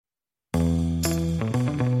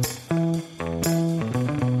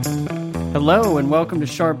Hello and welcome to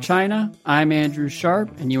Sharp China. I'm Andrew Sharp,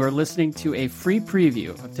 and you are listening to a free preview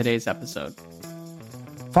of today's episode.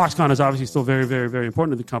 Foxconn is obviously still very, very, very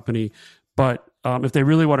important to the company, but if they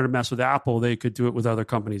really wanted to mess with Apple, they could do it with other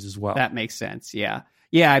companies as well. That makes sense, yeah.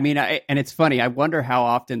 Yeah, I mean, and it's funny, I wonder how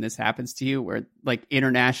often this happens to you, where like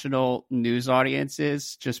international news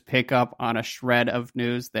audiences just pick up on a shred of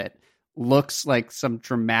news that looks like some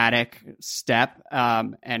dramatic step,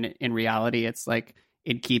 and in reality, it's like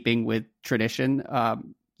in keeping with tradition,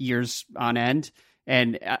 years on end.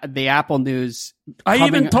 And the Apple news... I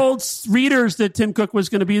even told readers that Tim Cook was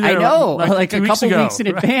going to be there. I know, like a couple weeks in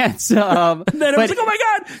advance. And then it was like, oh my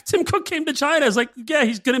God, Tim Cook came to China. I was like, yeah,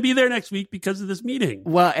 he's going to be there next week because of this meeting.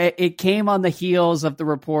 Well, it came on the heels of the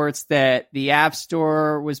reports that the App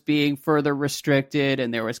Store was being further restricted,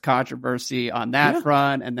 and there was controversy on that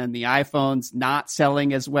front. And then the iPhone's not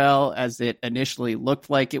selling as well as it initially looked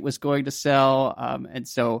like it was going to sell. And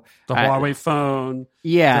so... The Huawei phone...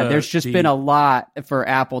 Yeah, there's just been a lot for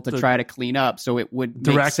Apple to try to clean up, so it would make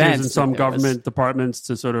directives sense. In some government departments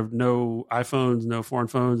to sort of no iPhones, no foreign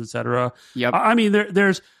phones, et cetera. Yep. I mean,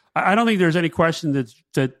 I don't think there's any question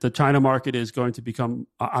that the China market is going to become.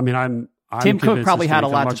 I mean, I'm Tim Cook probably had a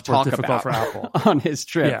lot to talk about for Apple on his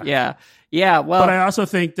trip. Yeah. Well, but I also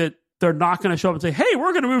think that they're not going to show up and say, "Hey,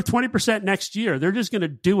 we're going to move 20% next year." They're just going to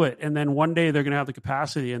do it, and then one day they're going to have the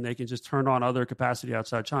capacity, and they can just turn on other capacity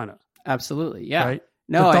outside China. Absolutely, yeah. Right?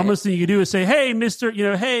 No, the dumbest thing you do is say, "Hey,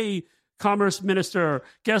 hey, Commerce Minister,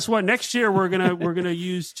 guess what? Next year we're gonna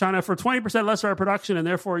use China for 20% less of our production, and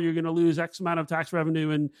therefore you're going to lose X amount of tax revenue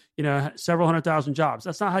and several 100,000 jobs."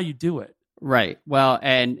 That's not how you do it. Right. Well,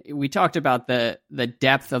 and we talked about the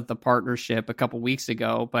depth of the partnership a couple weeks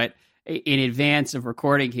ago, but in advance of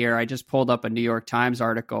recording here, I just pulled up a New York Times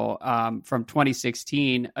article from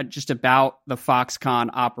 2016 just about the Foxconn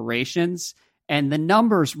operations. And the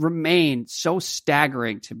numbers remain so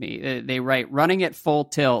staggering to me. They write, running at full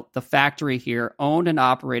tilt, the factory here, owned and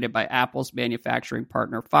operated by Apple's manufacturing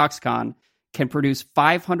partner Foxconn, can produce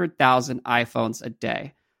 500,000 iPhones a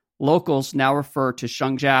day. Locals now refer to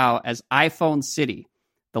Shenzhou as iPhone City.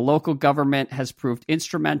 The local government has proved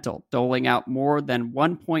instrumental, doling out more than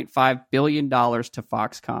 $1.5 billion to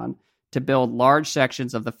Foxconn to build large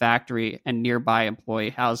sections of the factory and nearby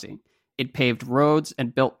employee housing. It paved roads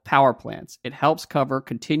and built power plants. It helps cover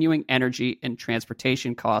continuing energy and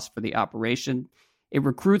transportation costs for the operation. It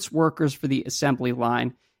recruits workers for the assembly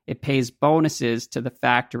line. It pays bonuses to the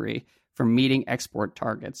factory for meeting export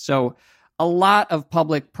targets. So a lot of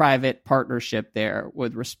public-private partnership there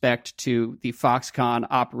with respect to the Foxconn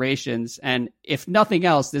operations. And if nothing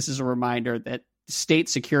else, this is a reminder that state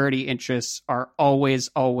security interests are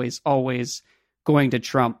always, always, always going to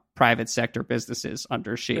trump private sector businesses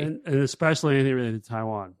under Xi. And especially anything related to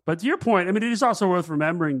Taiwan. But to your point, I mean, it is also worth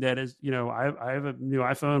remembering that as you know, I have a new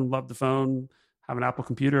iPhone, love the phone, have an Apple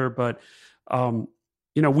computer, but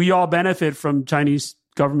we all benefit from Chinese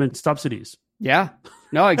government subsidies. Yeah,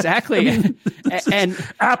 no, exactly.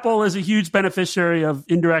 and Apple is a huge beneficiary of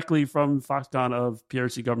indirectly from Foxconn of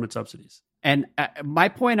PRC government subsidies. And my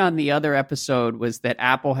point on the other episode was that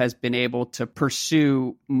Apple has been able to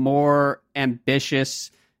pursue more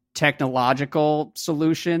ambitious technological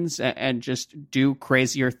solutions and just do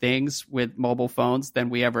crazier things with mobile phones than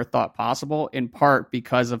we ever thought possible, in part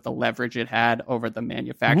because of the leverage it had over the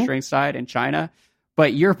manufacturing side in China.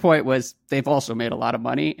 But your point was they've also made a lot of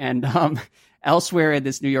money. And elsewhere in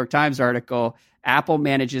this New York Times article, Apple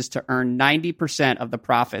manages to earn 90% of the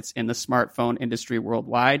profits in the smartphone industry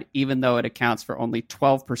worldwide, even though it accounts for only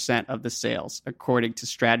 12% of the sales, according to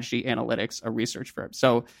Strategy Analytics, a research firm.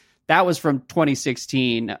 So that was from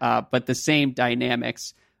 2016, but the same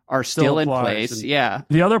dynamics are still in place. And yeah.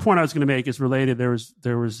 The other point I was going to make is related. There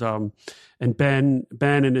was, and Ben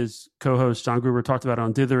and his co-host John Gruber talked about it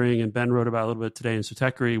on Dithering, and Ben wrote about it a little bit today in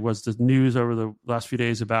Sotechery, was the news over the last few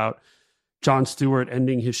days about Jon Stewart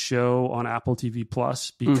ending his show on Apple TV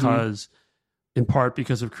Plus because, in part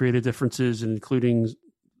because of creative differences, and including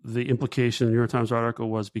the implication in the New York Times article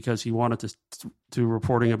was because he wanted to do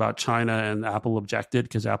reporting about China, and Apple objected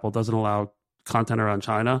because Apple doesn't allow content around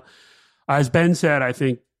China. As Ben said, I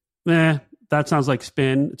think, that sounds like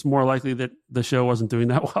spin. It's more likely that the show wasn't doing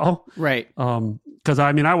that well. Right. Because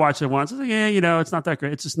I mean, I watched it once. I was like, it's not that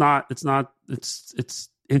great. It's just not, it's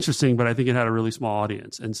interesting, but I think it had a really small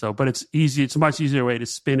audience. And so, but it's a much easier way to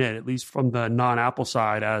spin it, at least from the non-Apple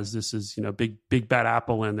side, as this is, big bad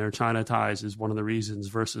Apple and their China ties is one of the reasons,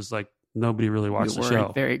 versus like nobody really watched the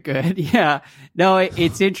show. Very good. Yeah. No,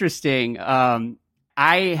 it's interesting.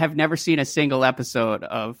 I have never seen a single episode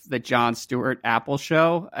of the Jon Stewart Apple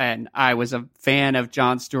show, and I was a fan of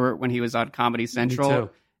Jon Stewart when he was on Comedy Central.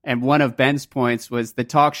 And one of Ben's points was the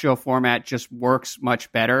talk show format just works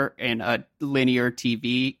much better in a linear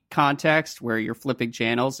TV context where you're flipping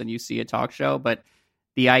channels and you see a talk show. But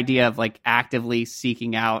the idea of like actively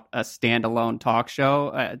seeking out a standalone talk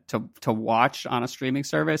show to watch on a streaming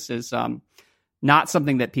service is not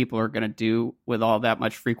something that people are going to do with all that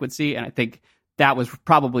much frequency. And I think that was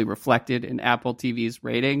probably reflected in Apple TV's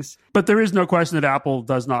ratings. But there is no question that Apple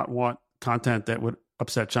does not want content that would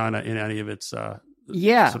upset China in any of its any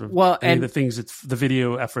of the things the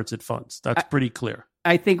video efforts it funds. That's pretty clear.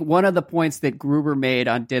 I think one of the points that Gruber made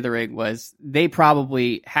on Dithering was they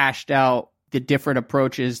probably hashed out the different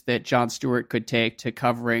approaches that Jon Stewart could take to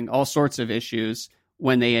covering all sorts of issues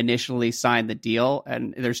when they initially signed the deal.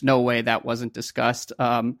 And there's no way that wasn't discussed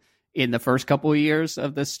in the first couple of years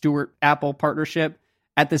of the Stewart-Apple partnership.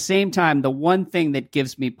 At the same time, the one thing that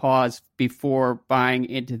gives me pause before buying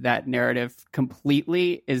into that narrative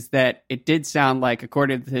completely is that it did sound like,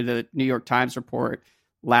 according to the New York Times report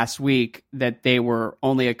last week, that they were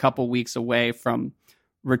only a couple weeks away from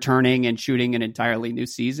returning and shooting an entirely new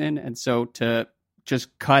season. And so to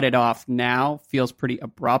just cut it off now feels pretty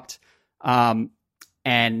abrupt.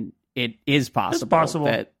 And it is possible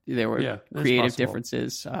that there were creative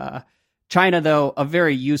differences. China, though, a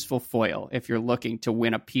very useful foil if you're looking to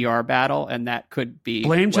win a PR battle, and that could be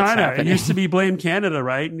blame China. Happening. It used to be blame Canada,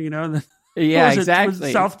 right? Yeah, exactly.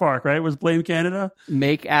 Was South Park, right? Was blame Canada?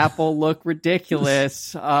 Make Apple look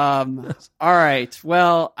ridiculous. All right.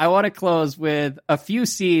 Well, I want to close with a few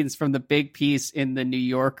scenes from the big piece in the New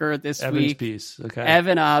Yorker this Evan's week. Piece. Okay.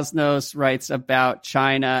 Evan Osnos writes about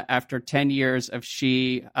China after 10 years of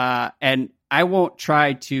Xi, and I won't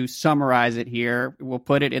try to summarize it here. We'll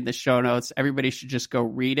put it in the show notes. Everybody should just go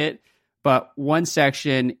read it. But one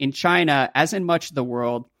section, in China, as in much of the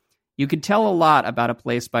world, you can tell a lot about a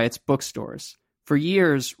place by its bookstores. For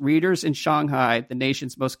years, readers in Shanghai, the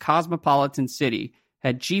nation's most cosmopolitan city,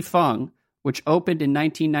 had Jifeng, which opened in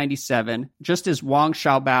 1997, just as Wang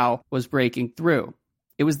Xiaobao was breaking through.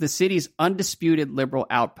 It was the city's undisputed liberal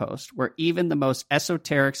outpost, where even the most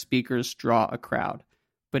esoteric speakers draw a crowd.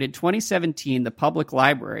 But in 2017, the public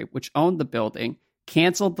library, which owned the building,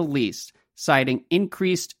 canceled the lease, citing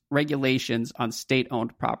increased regulations on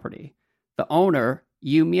state-owned property. The owner,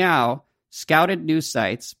 Yu Miao, scouted news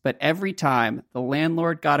sites, but every time the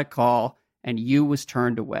landlord got a call and Yu was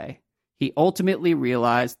turned away. He ultimately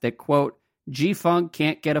realized that, quote, Jifeng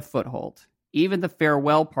can't get a foothold. Even the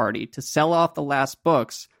farewell party to sell off the last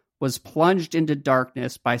books was plunged into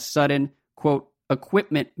darkness by sudden, quote,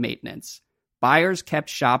 equipment maintenance. Buyers kept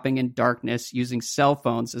shopping in darkness using cell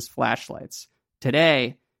phones as flashlights.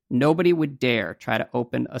 Today, nobody would dare try to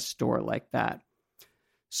open a store like that.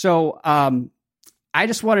 So I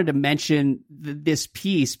just wanted to mention this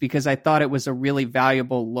piece because I thought it was a really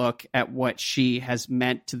valuable look at what Xi has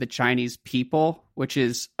meant to the Chinese people, which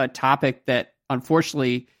is a topic that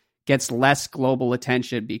unfortunately gets less global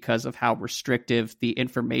attention because of how restrictive the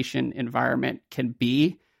information environment can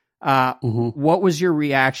be. What was your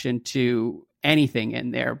reaction to anything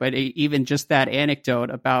in there, but even just that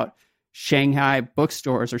anecdote about Shanghai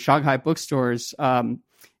bookstores,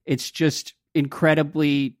 it's just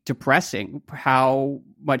incredibly depressing how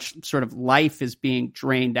much sort of life is being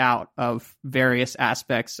drained out of various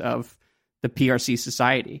aspects of the PRC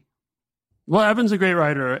society. Well, Evan's a great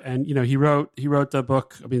writer, and he wrote the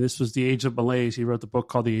book. I mean, this was The Age of Malaise. He wrote the book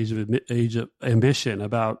called The Age of Ambition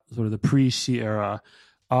about sort of the pre-Xi era.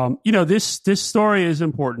 This story is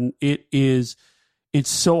important. It's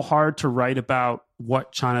so hard to write about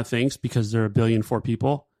what China thinks because there are 1.4 billion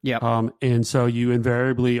people. Yeah. And so you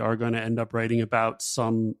invariably are going to end up writing about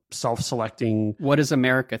some self-selecting. What does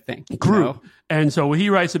America think? Group. And so what he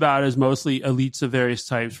writes about is mostly elites of various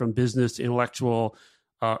types, from business to intellectual,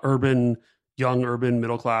 urban, young, urban,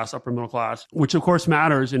 middle class, upper middle class, which of course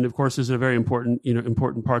matters. And of course is a very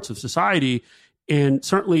important parts of society. And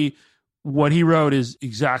certainly what he wrote is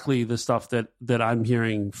exactly the stuff that I'm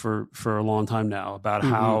hearing for a long time now about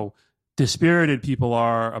how dispirited people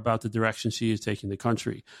are about the direction Xi is taking the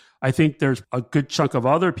country. I think there's a good chunk of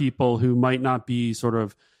other people who might not be sort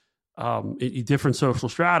of different social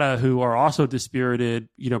strata who are also dispirited,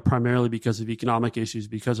 primarily because of economic issues,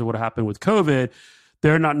 because of what happened with COVID.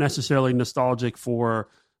 They're not necessarily nostalgic for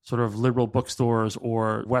sort of liberal bookstores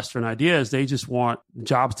or Western ideas. They just want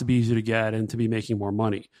jobs to be easier to get and to be making more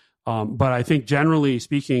money. But I think generally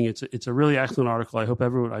speaking, it's a really excellent article. I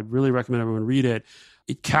really recommend everyone read it.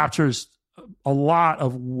 It captures a lot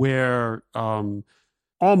of where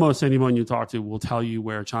almost anyone you talk to will tell you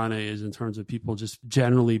where China is in terms of people just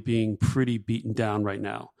generally being pretty beaten down right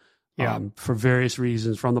now. For various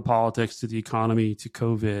reasons, from the politics to the economy to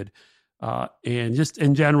COVID. And just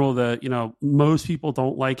in general, most people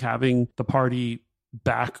don't like having the party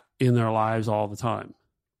back in their lives all the time,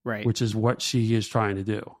 right? Which is what she is trying to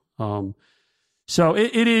do. So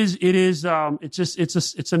it's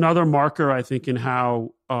another marker, I think, in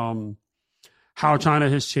how China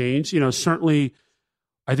has changed. Certainly,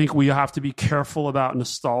 I think we have to be careful about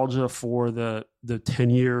nostalgia for the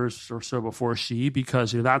 10 years or so before Xi,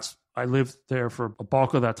 because I lived there for a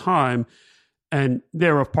bulk of that time. And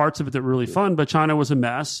there were parts of it that were really fun, but China was a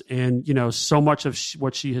mess. And, so much of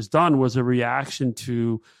what she has done was a reaction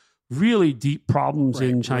to really deep problems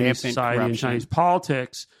in Chinese society and Chinese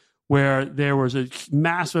politics, where there was a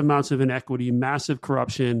massive amounts of inequity, massive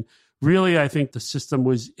corruption. Really, I think the system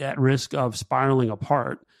was at risk of spiraling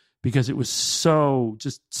apart because it was so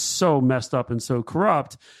messed up and so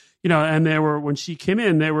corrupt. And when she came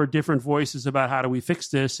in, there were different voices about how do we fix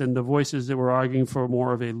this, and the voices that were arguing for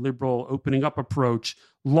more of a liberal opening up approach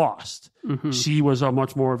lost. Mm-hmm. She was a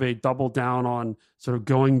much more of a double down on sort of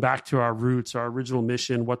going back to our roots, our original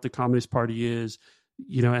mission, what the Communist Party is,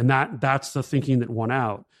 and that's the thinking that won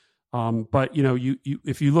out. But you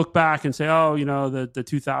if you look back and say, the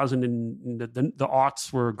 2000 and the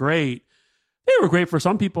aughts were great, they were great for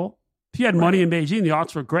some people. If you had money in Beijing, the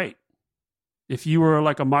aughts were great. If you were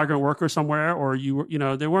like a migrant worker somewhere, or you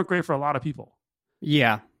were, they weren't great for a lot of people.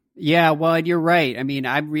 Yeah. Well, and you're right. I mean,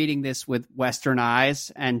 I'm reading this with Western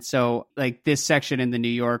eyes. And so like this section in the New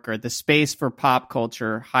Yorker, the space for pop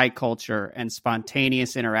culture, high culture, and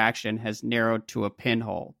spontaneous interaction has narrowed to a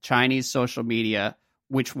pinhole. Chinese social media,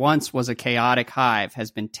 which once was a chaotic hive,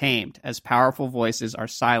 has been tamed as powerful voices are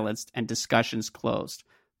silenced and discussions closed.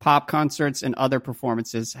 Pop concerts and other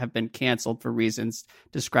performances have been canceled for reasons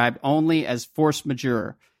described only as force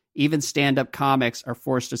majeure. Even stand-up comics are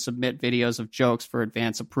forced to submit videos of jokes for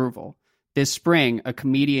advance approval. This spring, a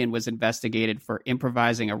comedian was investigated for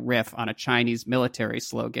improvising a riff on a Chinese military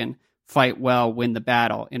slogan, "Fight well, win the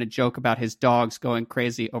battle," in a joke about his dogs going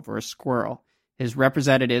crazy over a squirrel. His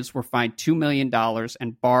representatives were fined $2 million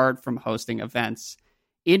and barred from hosting events.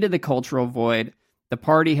 Into the cultural void, the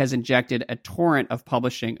party has injected a torrent of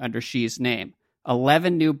publishing under Xi's name.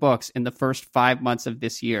 11 new books in the first 5 months of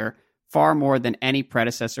this year, far more than any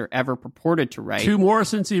predecessor ever purported to write. 2 more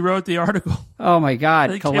since he wrote the article. Oh my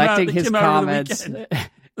God. Collecting his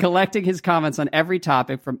comments on every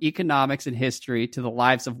topic from economics and history to the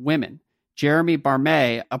lives of women. Jeremy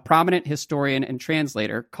Barmé, a prominent historian and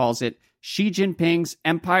translator, calls it Xi Jinping's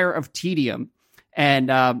Empire of Tedium. And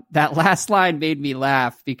that last line made me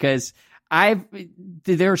laugh because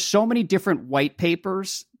there are so many different white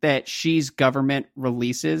papers that Xi's government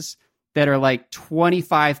releases that are like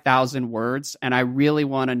 25,000 words. And I really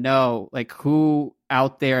want to know like who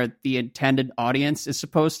out there the intended audience is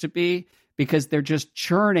supposed to be, because they're just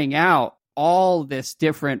churning out all this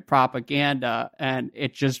different propaganda and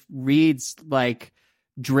it just reads like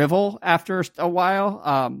drivel after a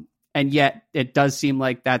while. And yet it does seem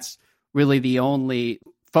like that's really the only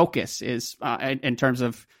focus is in terms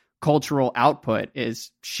of cultural output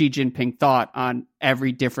is Xi Jinping thought on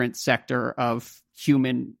every different sector of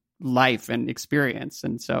human life and experience.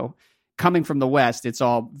 And so coming from the West, it's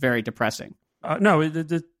all very depressing. That's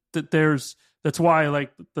why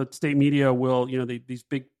like the state media will, these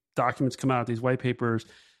big documents come out, these white papers,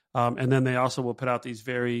 and then they also will put out these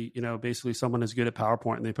very, basically someone is good at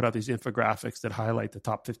PowerPoint and they put out these infographics that highlight the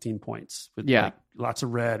top 15 points with like lots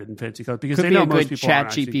of red and fancy colors because could they be know a most good people Chat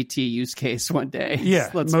actually, GPT use case one day.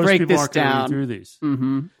 Yeah, let's most break people this aren't going to down read through these.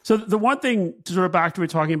 Mm-hmm. So the one thing to sort of back to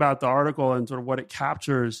talking about the article and sort of what it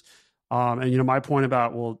captures, and my point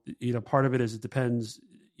about part of it is it depends.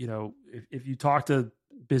 If you talk to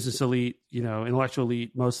business elite, intellectual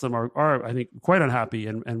elite, most of them are I think quite unhappy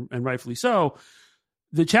and rightfully so.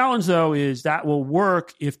 The challenge, though, is that will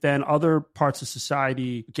work if then other parts of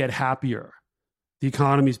society get happier. The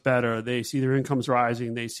economy's better. They see their incomes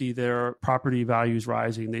rising. They see their property values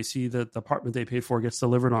rising. They see that the apartment they paid for gets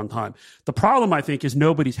delivered on time. The problem, I think, is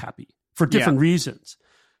nobody's happy for different reasons.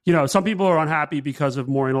 Some people are unhappy because of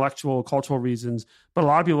more intellectual, cultural reasons, but a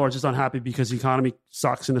lot of people are just unhappy because the economy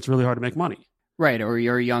sucks and it's really hard to make money. Right, or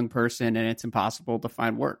you're a young person and it's impossible to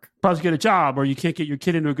find work. Probably get a job, or you can't get your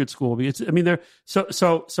kid into a good school.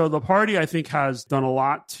 So the party, I think, has done a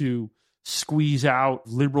lot to squeeze out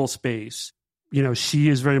liberal space. She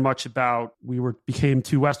is very much about became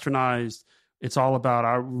too westernized. It's all about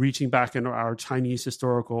our reaching back into our Chinese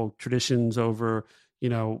historical traditions over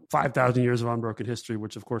 5,000 years of unbroken history,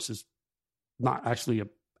 which of course is not actually a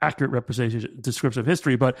accurate representation, description of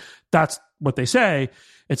history, but that's what they say.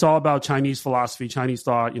 It's all about Chinese philosophy, Chinese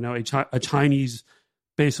thought, a Chinese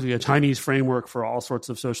basically a Chinese framework for all sorts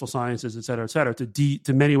of social sciences, et cetera,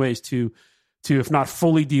 to many ways to if not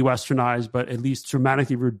fully de-Westernize, but at least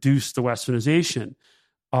dramatically reduce the Westernization.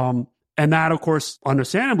 And that, of course,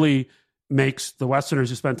 understandably makes the Westerners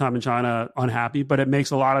who spend time in China unhappy, but it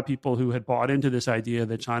makes a lot of people who had bought into this idea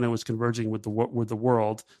that China was converging with the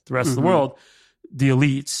world, the rest of the world, the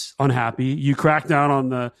elites, unhappy. You crack down on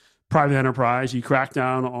the private enterprise. You crack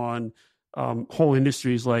down on whole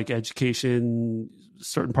industries like education,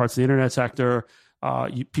 certain parts of the internet sector.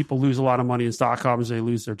 People lose a lot of money in stock options. They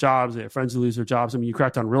lose their jobs. They have friends who lose their jobs. I mean, you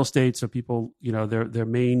crack down real estate, so people, their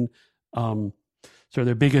main,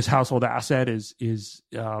 their biggest household asset is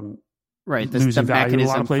right. Losing value in a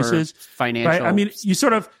lot of places. Financial. Right? I mean,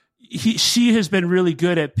 she has been really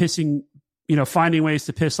good at pissing, finding ways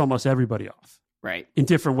to piss almost everybody off. Right. In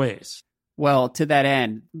different ways. Well, to that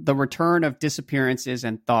end, the return of disappearances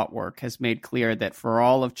and thought work has made clear that for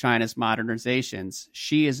all of China's modernizations,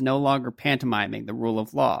 Xi is no longer pantomiming the rule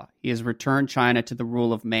of law. He has returned China to the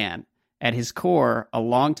rule of man. At his core, a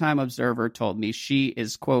longtime observer told me Xi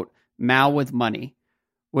is, quote, Mao with money.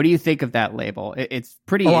 What do you think of that label? It's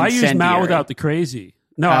pretty incendiary. I use Mao without the crazy.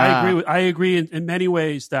 No, I agree in many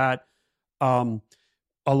ways that a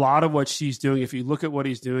lot of what Xi's doing, if you look at what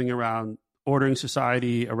he's doing around ordering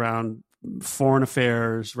society, around foreign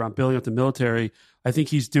affairs, around building up the military, I think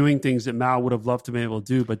he's doing things that Mao would have loved to be able to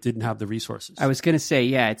do, but didn't have the resources. I was going to say,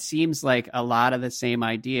 yeah, it seems like a lot of the same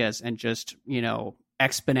ideas and just,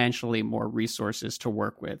 exponentially more resources to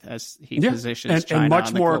work with as he positions China and much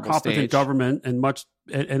on the more global competent stage. Government and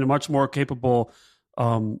a much more capable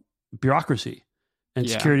bureaucracy and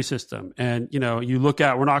security system. And, you look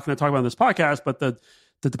at, we're not going to talk about on this podcast, but the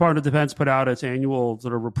Department of Defense put out its annual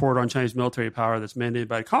sort of report on Chinese military power that's mandated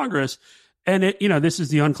by Congress. And this is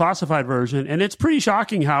the unclassified version. And it's pretty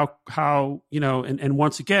shocking how and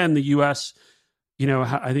once again, the U.S.,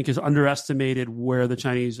 I think has underestimated where the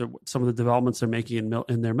Chinese are, some of the developments they're making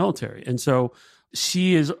in their military. And so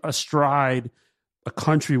Xi is astride a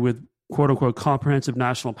country with quote unquote comprehensive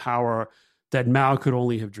national power that Mao could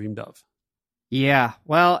only have dreamed of. Yeah.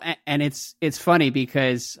 Well, and it's funny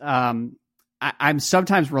because, I'm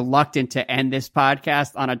sometimes reluctant to end this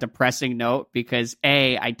podcast on a depressing note because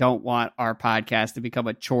A, I don't want our podcast to become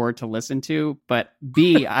a chore to listen to, but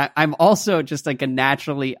B, I'm also just like a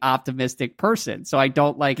naturally optimistic person. So I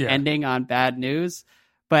don't like ending on bad news.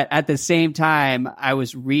 But at the same time, I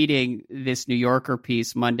was reading this New Yorker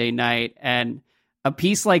piece Monday night, and a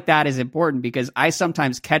piece like that is important because I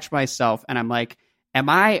sometimes catch myself and I'm like, am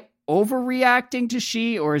I overreacting to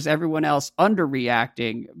Xi or is everyone else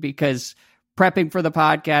underreacting? Because prepping for the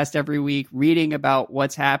podcast every week, reading about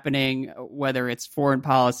what's happening, whether it's foreign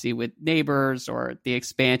policy with neighbors or the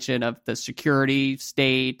expansion of the security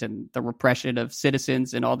state and the repression of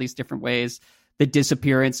citizens in all these different ways, the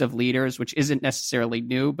disappearance of leaders, which isn't necessarily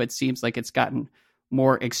new, but seems like it's gotten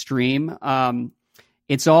more extreme.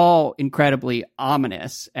 It's all incredibly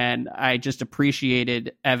ominous. And I just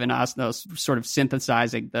appreciated Evan Osnos sort of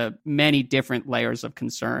synthesizing the many different layers of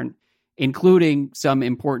concern, including some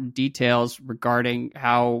important details regarding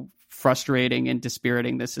how frustrating and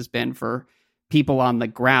dispiriting this has been for people on the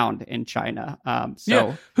ground in China.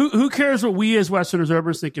 Who cares what we as Western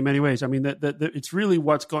observers think in many ways? I mean, that it's really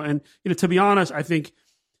what's going. And to be honest, I think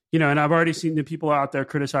and I've already seen the people out there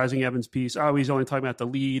criticizing Evan's piece. Oh, he's only talking about the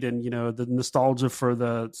lead and the nostalgia for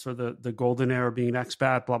the golden era being an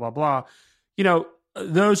expat, blah blah blah.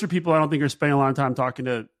 Those are people I don't think are spending a lot of time talking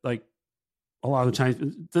to like a lot of the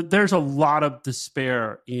Chinese. There's a lot of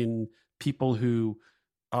despair in people who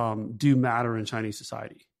do matter in Chinese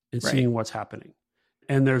society and seeing what's happening.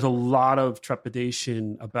 And there's a lot of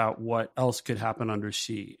trepidation about what else could happen under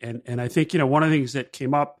Xi. And I think, one of the things that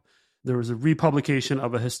came up, there was a republication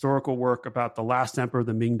of a historical work about the last emperor of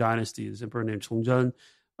the Ming Dynasty, this emperor named Chongzhen,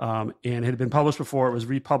 and it had been published before. It was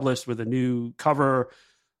republished with a new cover.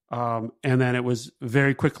 And then it was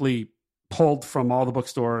very quickly pulled from all the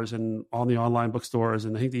bookstores and all the online bookstores.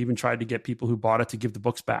 And I think they even tried to get people who bought it to give the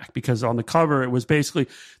books back because on the cover, it was basically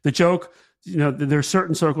the joke. There's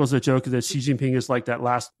certain circles that joke that Xi Jinping is like that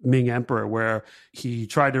last Ming emperor where he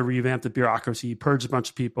tried to revamp the bureaucracy. He purged a bunch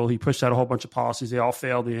of people. He pushed out a whole bunch of policies. They all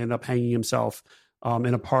failed. He ended up hanging himself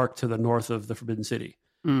in a park to the north of the Forbidden City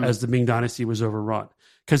as the Ming Dynasty was overrun.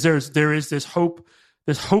 Because there is this hope,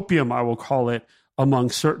 this hopium, I will call it,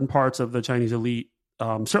 among certain parts of the Chinese elite,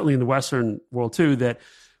 certainly in the Western world too, that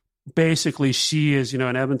basically Xi is,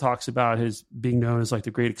 and Evan talks about his being known as like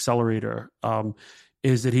the great accelerator,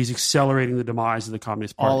 is that he's accelerating the demise of the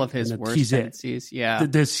Communist Party. All of his worst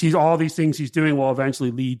tendencies, all these things he's doing will eventually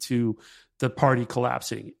lead to the party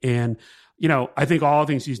collapsing. And, I think all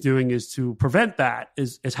the things he's doing is to prevent that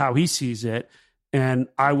is how he sees it. And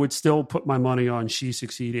I would still put my money on Xi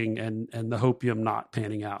succeeding and the hopium not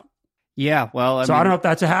panning out. Yeah, well, I don't know if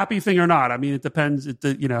that's a happy thing or not. I mean, it depends.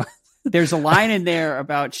 There's a line in there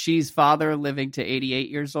about Xi's father living to 88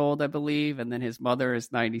 years old, I believe, and then his mother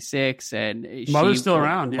is 96, and mother's Xi still will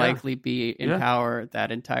around, likely be in power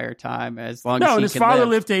that entire time as long as and he his can father live.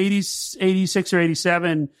 lived to 86 or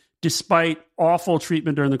 87, despite awful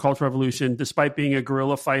treatment during the Cultural Revolution, despite being a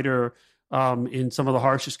guerrilla fighter in some of the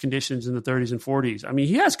harshest conditions in the 30s and 40s. I mean,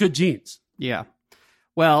 he has good genes. Yeah.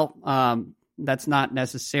 Well, that's not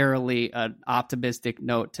necessarily an optimistic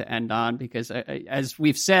note to end on because, as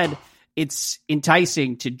we've said, it's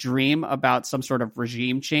enticing to dream about some sort of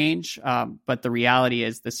regime change. But the reality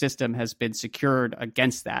is the system has been secured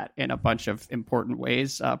against that in a bunch of important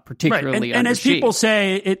ways, particularly right. And as Xi. people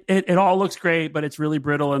say, it all looks great, but it's really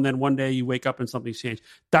brittle. And then one day you wake up and something's changed.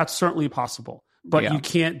 That's certainly possible. But you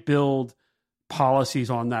can't build policies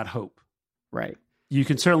on that hope. Right. You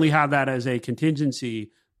can certainly have that as a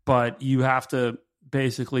contingency, but you have to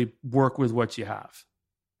basically work with what you have.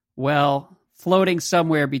 Well, floating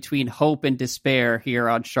somewhere between hope and despair here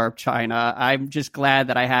on Sharp China. I'm just glad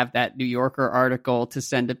that I have that New Yorker article to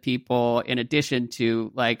send to people in addition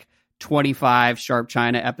to 25 Sharp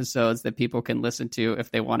China episodes that people can listen to if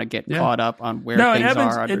they want to get caught up on where things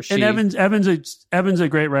are under Xi. And Evan's a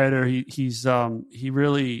great writer. He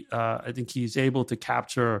really I think he's able to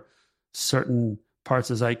capture certain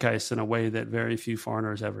parts of zeitgeist in a way that very few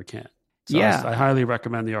foreigners ever can. So I highly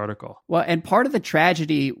recommend the article. Well, and part of the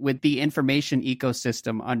tragedy with the information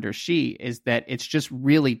ecosystem under Xi is that it's just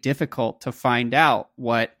really difficult to find out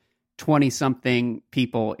what 20-something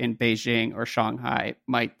people in Beijing or Shanghai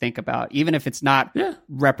might think about, even if it's not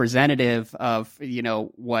representative of,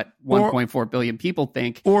 what 1.4 billion people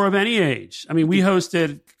think. Or of any age. I mean, we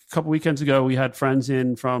hosted a couple weekends ago, we had good friends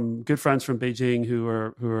from Beijing who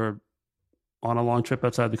are on a long trip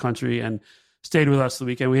outside the country and stayed with us the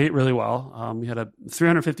weekend. We ate really well. We had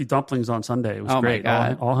 350 dumplings on Sunday. It was great.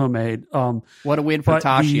 All homemade. What a win for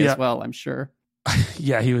Tashi as well, I'm sure.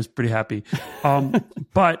 Yeah, he was pretty happy.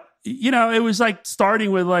 But, it was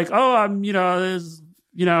starting with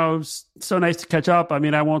so nice to catch up. I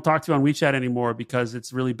mean, I won't talk to you on WeChat anymore because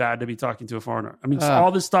it's really bad to be talking to a foreigner. I mean,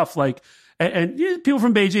 all this stuff and people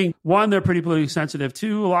from Beijing, one, they're pretty politically sensitive.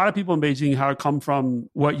 Two, a lot of people in Beijing come from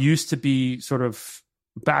what used to be sort of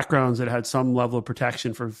backgrounds that had some level of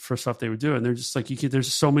protection for stuff they were doing. They're just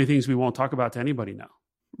there's so many things we won't talk about to anybody now.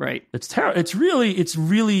 Right. It's terrible. It's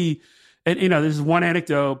really, and this is one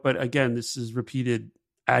anecdote, but again, this is repeated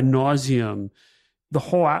ad nauseum. The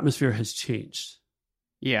whole atmosphere has changed.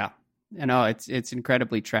 Yeah. It's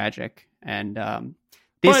incredibly tragic. And,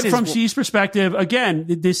 from Xi's perspective, again,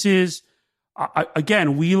 this is,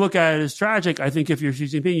 we look at it as tragic. I think if you're Xi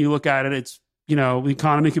Jinping, you look at it, it's, the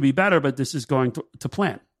economy could be better, but this is going to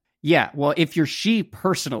plan. Yeah. Well, if you're Xi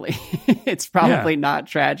personally, it's probably not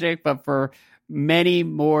tragic, but for many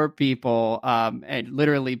more people, and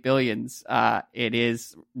literally billions, it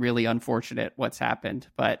is really unfortunate what's happened.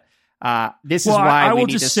 But this is why we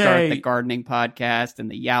need to start the gardening podcast and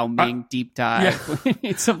the Yao Ming deep dive. We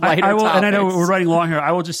need some lighter topics. And I know we're running long here.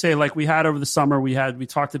 I will just say, we had over the summer, we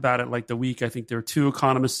talked about it the week. I think there were two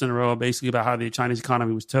economists in a row, basically about how the Chinese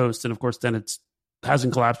economy was toast, and of course, then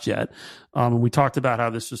hasn't collapsed yet. And we talked about how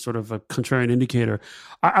this was sort of a contrarian indicator.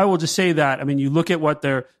 I will just say that, I mean, you look at what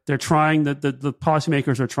they're trying, the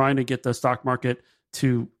policymakers are trying to get the stock market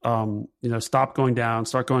to, stop going down,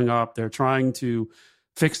 start going up. They're trying to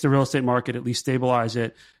fix the real estate market, at least stabilize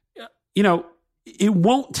it. It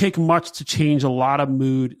won't take much to change a lot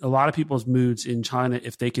of people's moods in China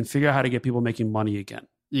if they can figure out how to get people making money again.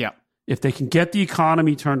 Yeah. If they can get the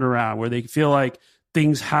economy turned around where they feel like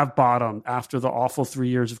things have bottomed after the awful 3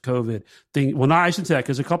 years of COVID. I shouldn't say that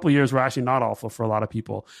because a couple of years were actually not awful for a lot of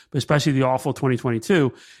people, but especially the awful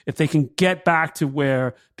 2022. If they can get back to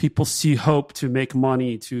where people see hope to make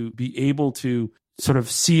money, to be able to sort of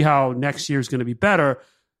see how next year is going to be better,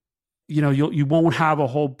 you won't have a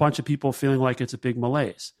whole bunch of people feeling like it's a big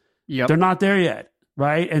malaise. Yep. They're not there yet,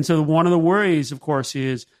 right? And so one of the worries, of course,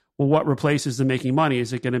 is, well, what replaces the making money?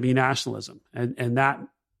 Is it going to be nationalism? And that,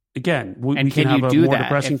 again, we can have a more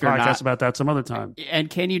depressing podcast about that some other time. And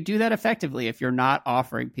can you do that effectively if you're not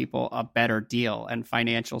offering people a better deal and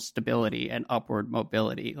financial stability and upward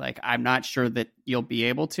mobility? I'm not sure that you'll be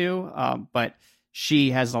able to, but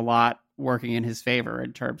Xi has a lot working in his favor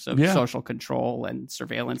in terms of social control and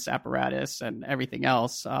surveillance apparatus and everything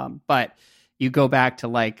else. But you go back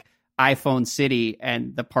to iPhone City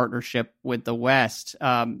and the partnership with the West,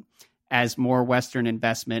 as more Western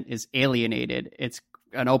investment is alienated, it's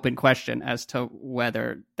an open question as to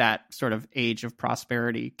whether that sort of age of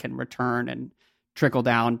prosperity can return and trickle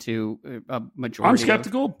down to a majority I'm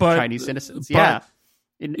skeptical, of Chinese citizens. But,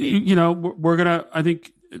 we're going to, I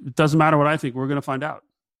think it doesn't matter what I think, we're going to find out.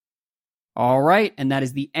 All right. And that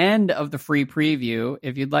is the end of the free preview.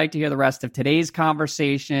 If you'd like to hear the rest of today's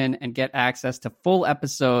conversation and get access to full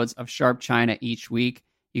episodes of Sharp China each week,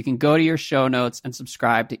 you can go to your show notes and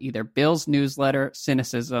subscribe to either Bill's newsletter,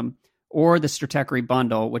 Cynicism, or the Stratechery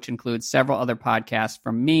Bundle, which includes several other podcasts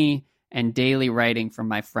from me and daily writing from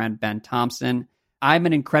my friend Ben Thompson. I'm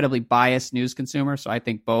an incredibly biased news consumer, so I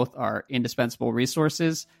think both are indispensable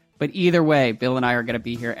resources. But either way, Bill and I are going to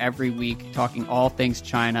be here every week talking all things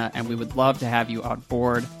China, and we would love to have you on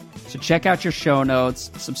board. So check out your show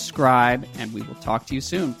notes, subscribe, and we will talk to you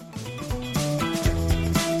soon.